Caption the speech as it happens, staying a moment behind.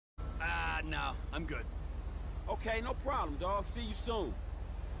no, I'm good. Okay, no problem, dog. See you soon.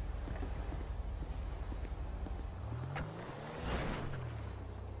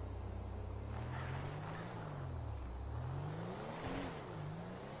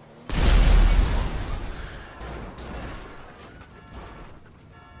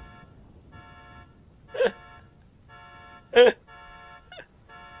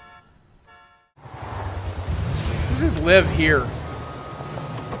 Let's just live here.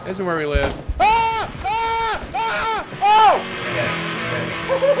 This is where we live. Ah! Ah! Ah! Oh!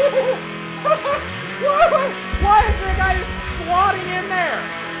 Why is there a guy just squatting in there?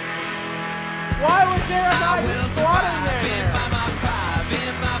 Why was there a guy just squatting there?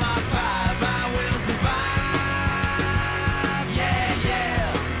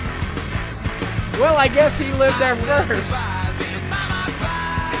 Well, I guess he lived there first.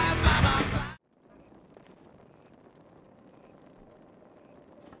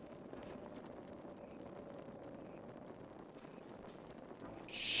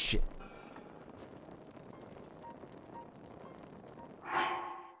 Shit.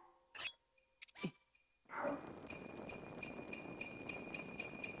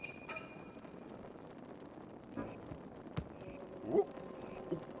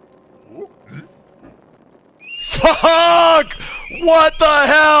 Fuck! What the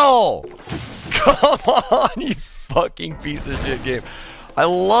hell? Come on, you fucking piece of shit game. I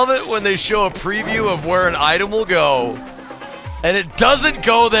love it when they show a preview of where an item will go, and it doesn't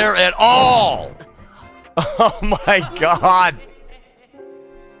go there at all. Oh my god.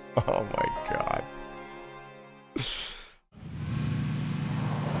 Oh my god.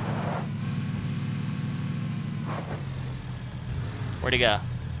 Where'd he go?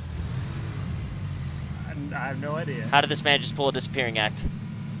 I have no idea. How did this man just pull a disappearing act?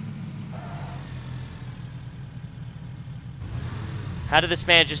 How did this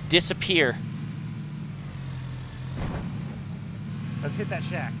man just disappear? Let's hit that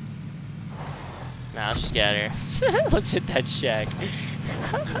shack. Nah, let's just get out of here. Let's hit that shack.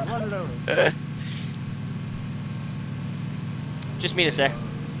 Run it over. Just meet us there.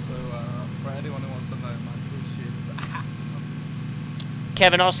 So, for anyone who wants to know, my Twitch is...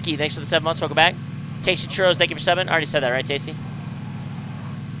 Kevin Oski, thanks for the 7 months. Welcome back. Tasty Churros, thank you for 7. I already said that, right, Tasty?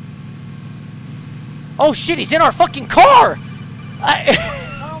 Oh shit, he's in our fucking car!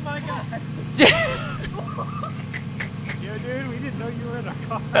 Oh my god! Yo, dude, we didn't know you were in our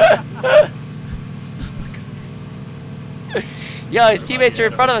car. Yo, his teammates are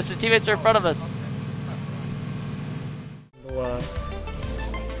in front of us. His teammates are in front of us.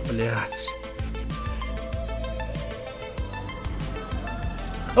 Блять.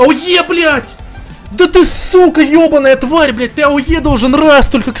 АОЕ, блять! Да ты, сука, ёбаная тварь, блять! Ты АОЕ должен раз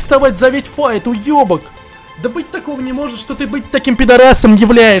только кастовать за весь файт, уёбок! Да быть такого не может, что ты быть таким пидорасом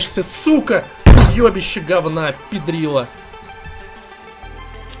являешься, сука! Ёбище говна, педрила.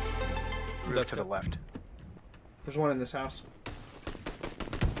 Look to the left. There's one in this house.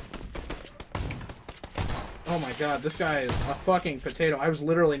 Oh my god, this guy is a fucking potato. I was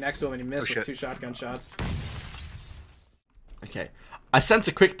literally next to him and he missed with 2 shotgun shots. Okay. I sense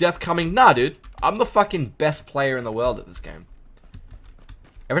a quick death coming. Nah, dude. I'm the fucking best player in the world at this game.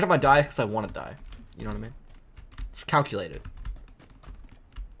 Every time I die, it's because I want to die. You know what I mean? It's calculated.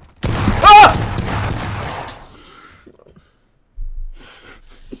 Ah!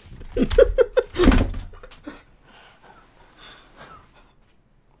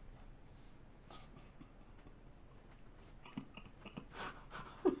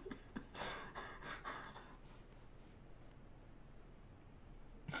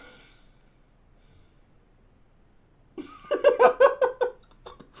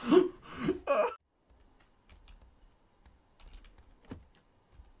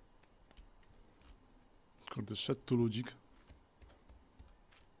 Kurde, szedł tu ludzik.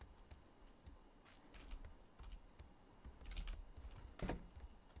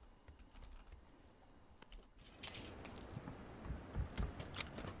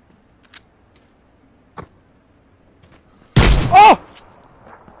 Oh!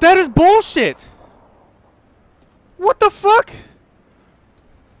 That is bullshit! What the fuck?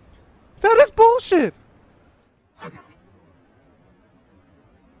 That is bullshit!